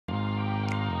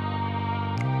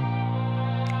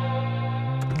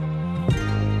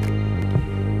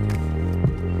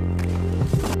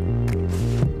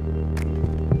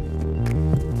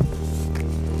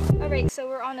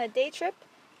a day trip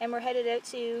and we're headed out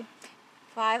to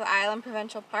 5 Island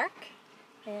Provincial Park.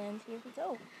 and here we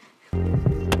go.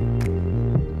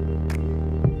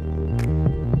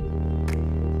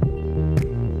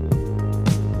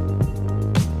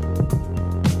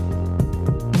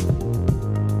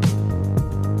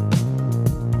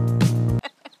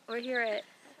 We're here at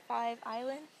 5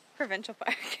 Island Provincial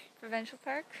Park. Provincial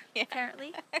Park, Yeah.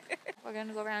 apparently. We're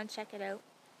gonna go around and check it out.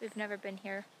 We've never been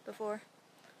here before.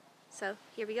 So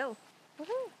here we go.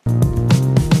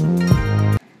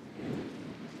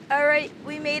 Alright,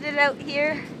 we made it out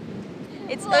here.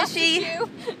 It's gushy.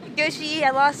 Gushy.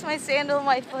 I lost my sandal.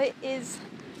 My foot is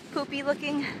poopy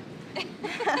looking.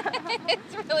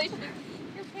 It's really,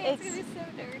 your pants are gonna be so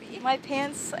dirty. My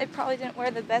pants, I probably didn't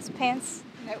wear the best pants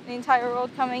Nope. in the entire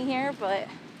world coming here, but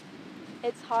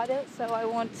it's hot out, so I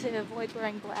want to avoid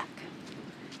wearing black.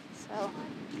 So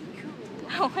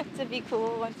I want to be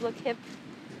cool, I want to look hip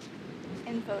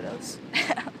in photos.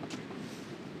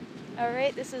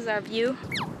 Alright, this is our view.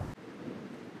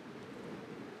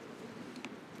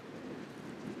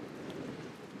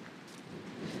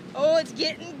 Oh, it's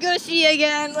getting gushy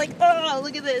again. Like, oh,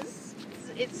 look at this.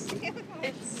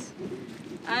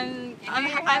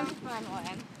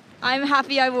 I'm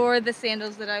happy I wore the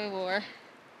sandals that I wore.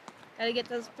 Gotta get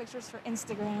those pictures for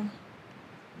Instagram.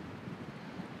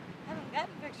 I haven't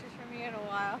gotten pictures from you in a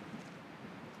while.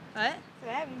 What? So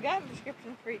I haven't gotten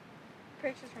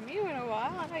pictures from you in a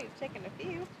while. I know you've taken a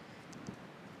few.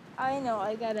 I know,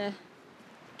 I gotta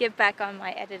get back on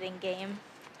my editing game.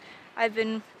 I've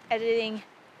been editing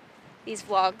these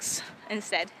vlogs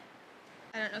instead.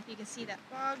 I don't know if you can see that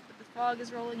fog, but the fog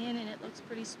is rolling in and it looks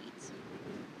pretty sweet.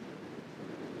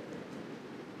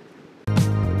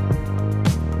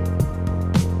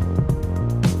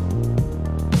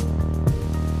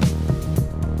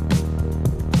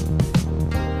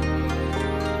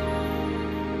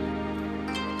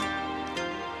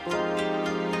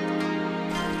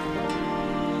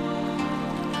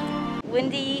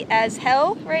 Windy as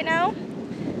hell right now.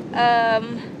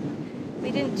 We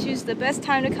didn't choose the best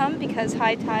time to come because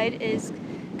high tide is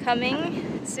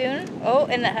coming soon. Oh,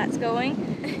 and that's going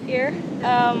here.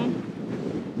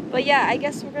 But yeah, I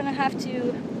guess we're gonna have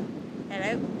to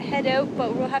head out,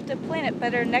 but we'll have to plan it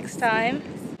better next time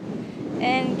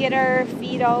and get our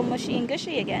feet all mushy and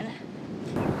gushy again.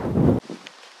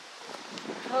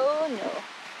 Oh no.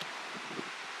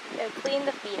 Gotta clean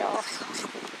the feet off.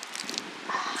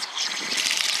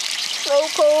 So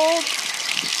cold.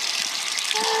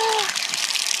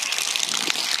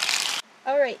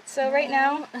 Alright, so right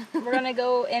now we're gonna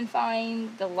go and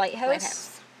find the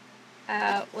lighthouse.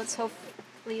 Let's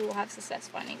hopefully we'll have success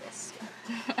finding this.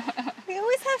 We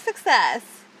always have success.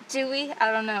 Do we?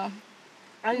 I don't know.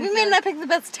 We may not pick the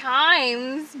best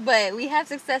times, but we have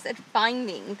success at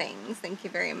finding things. Thank you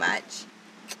very much.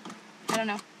 I don't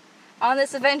know. On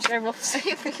this adventure, we'll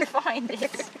see if we can find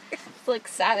it. Look,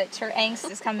 Savage, her angst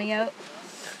is coming out.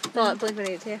 Well,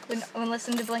 Blink-182. When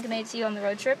listening to Blink-182 on the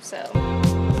road trip, so.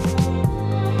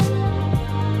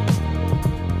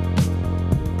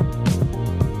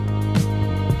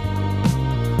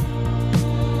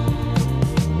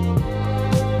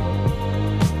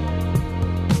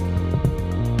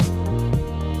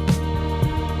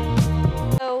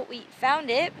 So we found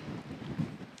it.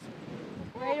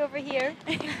 Right over here.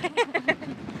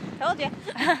 Told you.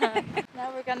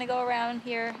 Now we're gonna go around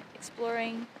here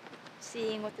exploring,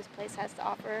 seeing what this place has to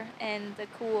offer, and the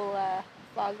cool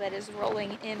fog that is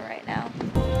rolling in right now.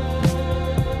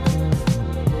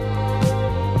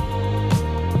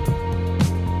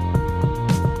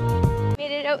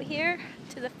 Made it out here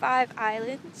to the 5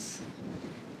 Islands.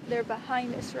 They're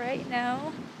behind us right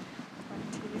now. 1,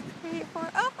 2, 3,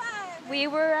 4, oh, 5. We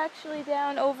were actually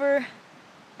down over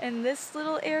in this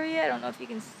little area. I don't know if you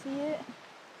can see it,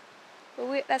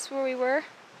 but that's where we were.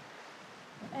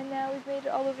 And now we've made it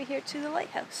all over here to the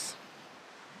lighthouse.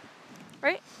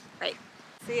 Right? Right.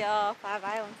 See all 5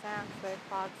 islands now, so the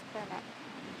fog's clearing up.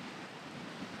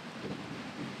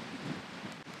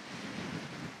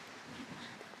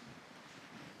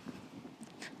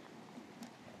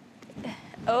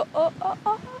 Oh, oh, oh,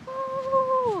 oh,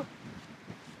 oh.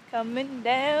 Coming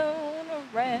down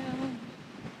around.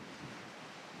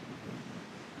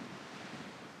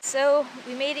 So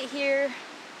we made it here.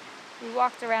 We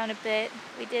walked around a bit.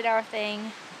 We did our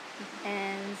thing.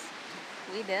 And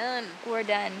we're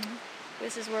done.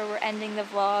 This is where we're ending the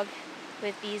vlog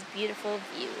with these beautiful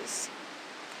views.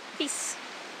 Peace.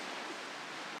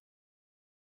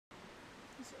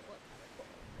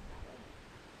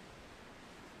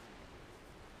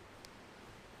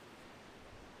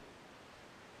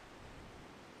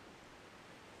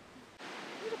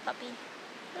 Little puppy.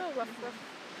 Little ruff ruff.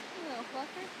 A little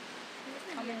fluffer.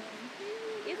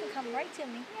 You can come right to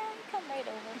me. Yeah, you come right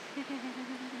over.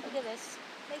 Look at this.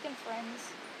 Making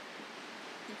friends.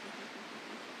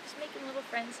 Just making little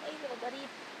friends. Hey, little buddy.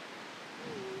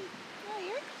 Oh,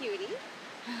 you're a cutie.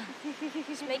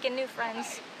 Just making new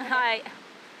friends. Hi.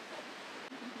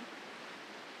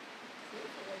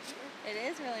 It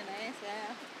is really nice,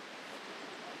 yeah.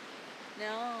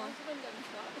 No.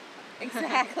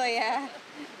 Exactly, yeah.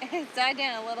 It's died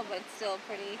down a little, but it's still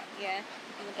pretty, yeah.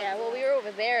 Yeah, well, we were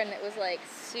over there and it was like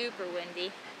super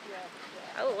windy.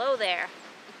 Oh, hello there.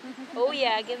 Oh,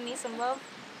 yeah, give me some love.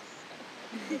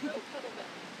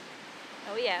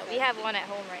 Oh, yeah, we have one at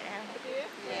home right now.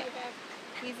 Yeah.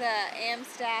 He's a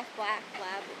Amstaff Black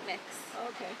Lab mix.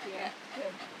 Okay, yeah.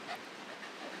 Good.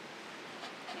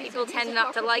 People tend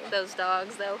not to like those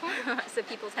dogs, though. So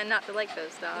people tend not to like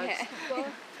those dogs. Yeah. Well,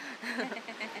 I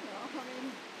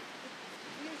mean,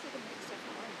 usually the mix are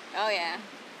fine. Oh, yeah.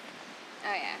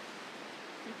 Oh, yeah.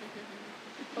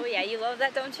 Oh, yeah, you love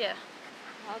that, don't you?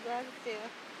 All dogs do.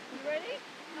 You ready?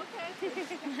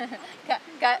 Okay.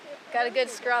 Got a good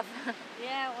scruff.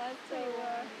 Yeah, it was So, pretty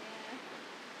warm.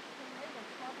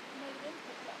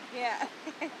 yeah.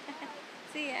 Yeah.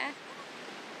 See ya.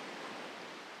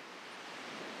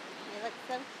 You look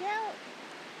so cute.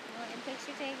 You want your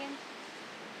picture taken?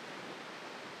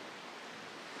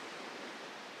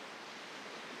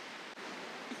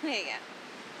 There you go.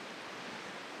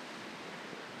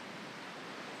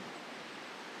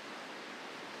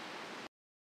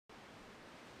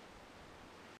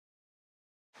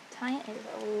 Tanya is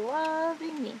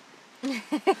loving me.